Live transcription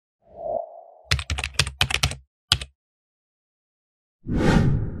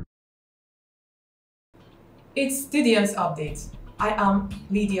It's DDM's update. I am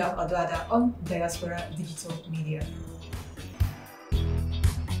Lydia Odada on Diaspora Digital Media.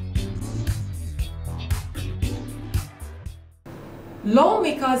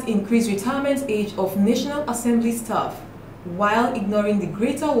 Lawmakers increase retirement age of National Assembly staff while ignoring the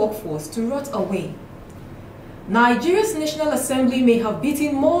greater workforce to rot away. Nigeria's National Assembly may have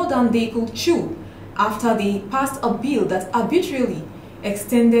bitten more than they could chew after they passed a bill that arbitrarily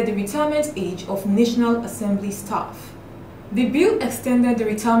extended the retirement age of National Assembly staff. The bill extended the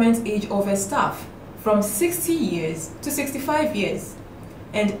retirement age of a staff from 60 years to 65 years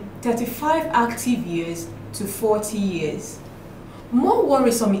and 35 active years to 40 years. More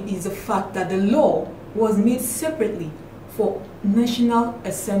worrisome is the fact that the law was made separately for National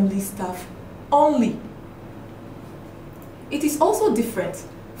Assembly staff only. It is also different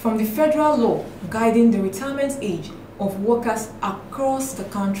from the federal law guiding the retirement age of workers across the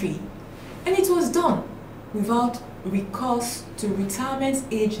country, and it was done without recourse to retirement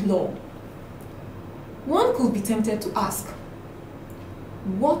age law. One could be tempted to ask,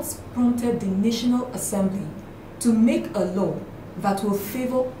 what prompted the National Assembly to make a law that will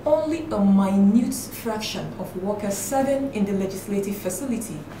favor only a minute fraction of workers serving in the legislative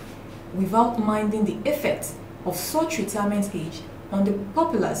facility without minding the effect of such retirement age on the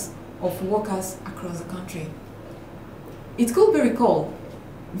populace of workers across the country? It could be recalled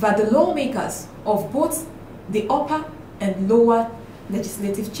that the lawmakers of both the upper and lower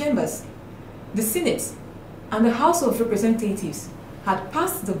legislative chambers, the Senate and the House of Representatives, had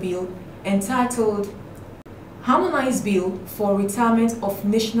passed the bill entitled Harmonized Bill for Retirement of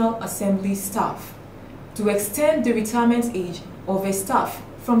National Assembly Staff to extend the retirement age of a staff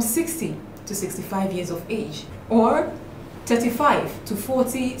from 60 to 65 years of age, or 35 to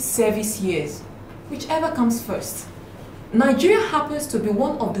 40 service years, whichever comes first. Nigeria happens to be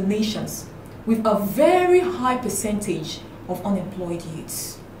one of the nations with a very high percentage of unemployed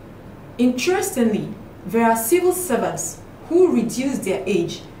youths. Interestingly, there are civil servants who reduce their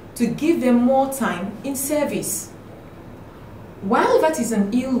age to give them more time in service. While that is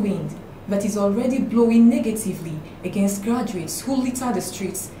an ill wind that is already blowing negatively against graduates who litter the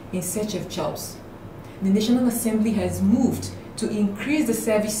streets in search of jobs, the National Assembly has moved to increase the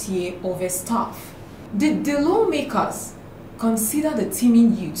service year of their staff. Did the lawmakers consider the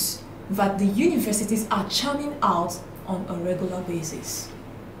teeming youths that the universities are churning out on a regular basis?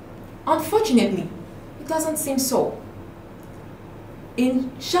 Unfortunately, it doesn't seem so.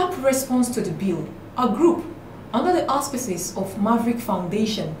 In sharp response to the bill, a group under the auspices of Maverick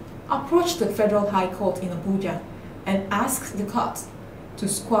Foundation approached the Federal High Court in Abuja and asked the court to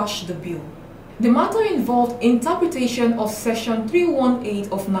squash the bill. The matter involved interpretation of Section 318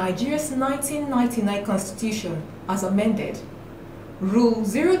 of Nigeria's 1999 Constitution as amended, Rule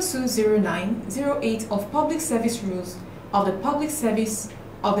 020908 of Public Service Rules of the Public Service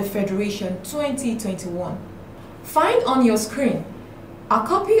of the Federation 2021. Find on your screen a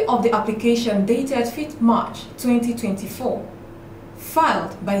copy of the application dated 5th March 2024,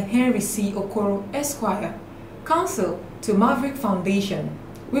 filed by Henry C. Okoro, Esquire, Counsel to Maverick Foundation,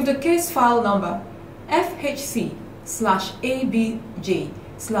 with the case file number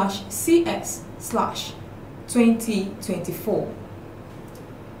FHC/ABJ/CS/2024.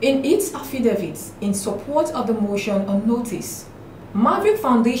 In its affidavit in support of the motion on notice, Maverick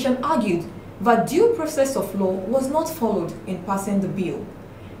Foundation argued that due process of law was not followed in passing the bill,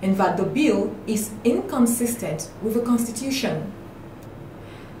 and that the bill is inconsistent with the Constitution.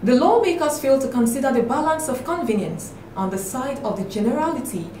 The lawmakers failed to consider the balance of convenience on the side of the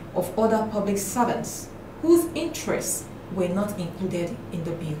generality of other public servants whose interests were not included in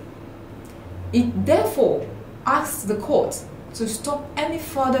the bill. It therefore asks the court to stop any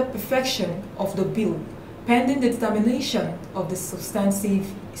further perfection of the bill pending the determination of the substantive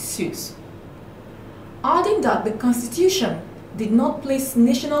suits, adding that the Constitution did not place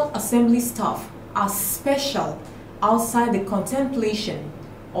National Assembly staff as special outside the contemplation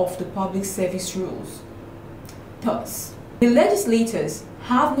of the public service rules. Thus, the legislators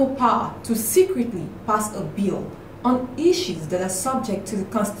have no power to secretly pass a bill on issues that are subject to the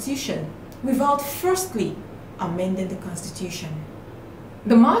Constitution without firstly amending the Constitution.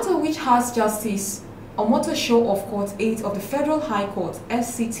 The matter, which has Justice Omotosho of Court 8 of the Federal High Court,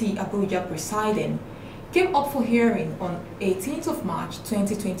 FCT Abuja presiding, came up for hearing on 18th of March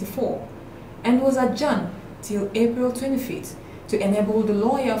 2024 and was adjourned till April 25th to enable the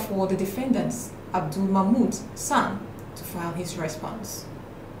lawyer for the defendants, Abdul Mahmood San, to file his response.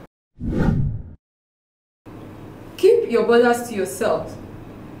 Keep your borders to yourself.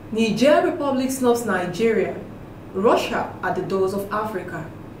 Niger Republic snubs Nigeria. Russia at the doors of Africa.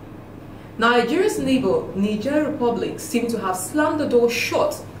 Nigeria's neighbor, Niger Republic, seemed to have slammed the door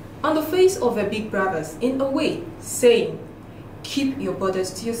shut on the face of their big brothers in a way, saying, "Keep your borders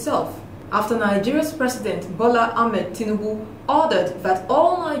to yourself," after Nigeria's President Bola Tinubu ordered that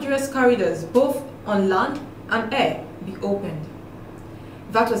all Nigeria's corridors, both on land and air, be opened.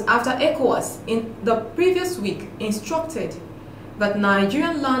 That was after ECOWAS in the previous week instructed that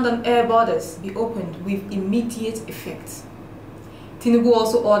Nigerian land and air borders be opened with immediate effect. Tinubu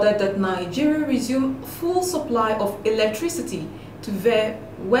also ordered that Nigeria resume full supply of electricity to their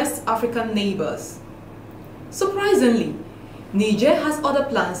West African neighbors. Surprisingly, Niger has other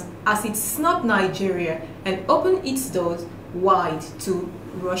plans as it snubbed Nigeria and opened its doors wide to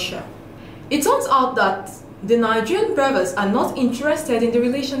Russia. It turns out that the Nigerian brothers are not interested in the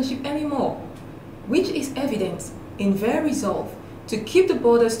relationship anymore, which is evident in their resolve to keep the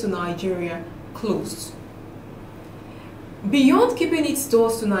borders to Nigeria closed. Beyond keeping its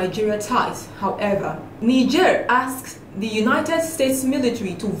doors to Nigeria tight, however, Niger asked the United States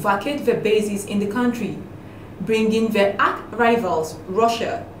military to vacate their bases in the country, bringing their arch-rivals,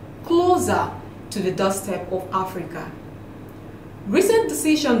 Russia, closer to the doorstep of Africa. Recent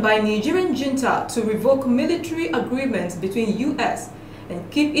decision by Nigerian junta to revoke military agreements between US and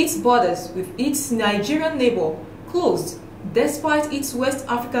keep its borders with its Nigerian neighbor closed despite its West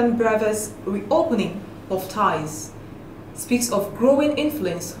African brothers' reopening of ties speaks of growing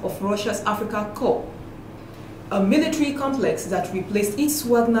influence of Russia's Africa Corps, a military complex that replaced its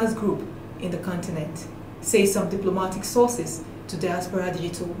Wagner's group in the continent, say some diplomatic sources to Diaspora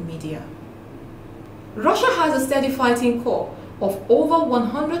Digital Media. Russia has a steady fighting corps of over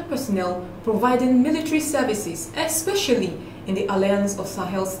 100 personnel providing military services, especially in the Alliance of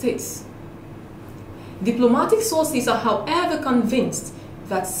Sahel states. Diplomatic sources are, however, convinced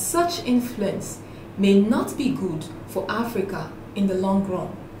that such influence may not be good for Africa in the long run.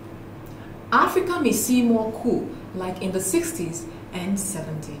 Africa may see more coup like in the 60s and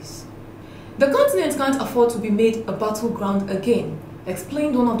 70s. The continent can't afford to be made a battleground again,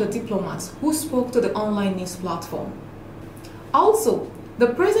 explained one of the diplomats who spoke to the online news platform. Also, the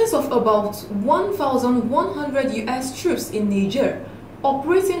presence of about 1,100 US troops in Niger,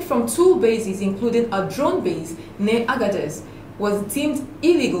 operating from 2 bases including a drone base near Agadez, was deemed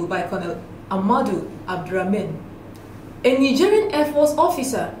illegal by Colonel Amadou Abdrahman, a Nigerian Air Force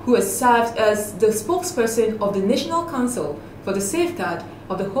officer who has served as the spokesperson of the National Council for the Safeguard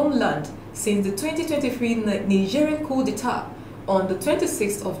of the Homeland since the 2023 Nigerian coup d'etat on the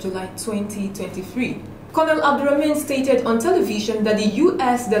 26th of July 2023. Colonel Abdrahman stated on television that the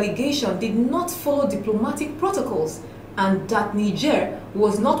US delegation did not follow diplomatic protocols and that Niger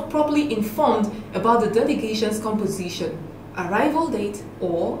was not properly informed about the delegation's composition, arrival date,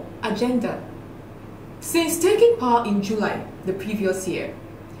 or agenda. Since taking power in July the previous year,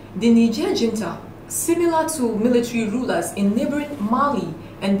 the Niger junta, similar to military rulers in neighboring Mali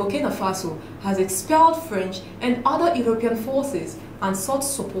and Burkina Faso, has expelled French and other European forces and sought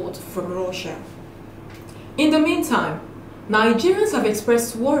support from Russia. In the meantime, Nigerians have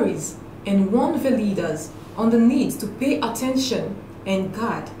expressed worries and warned their leaders on the need to pay attention and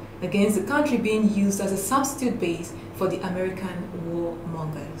guard against the country being used as a substitute base for the American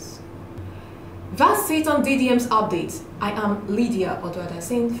warmongers. That's it on DDM's update. I am Lydia Odoada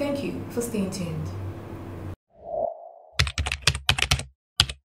saying thank you for staying tuned.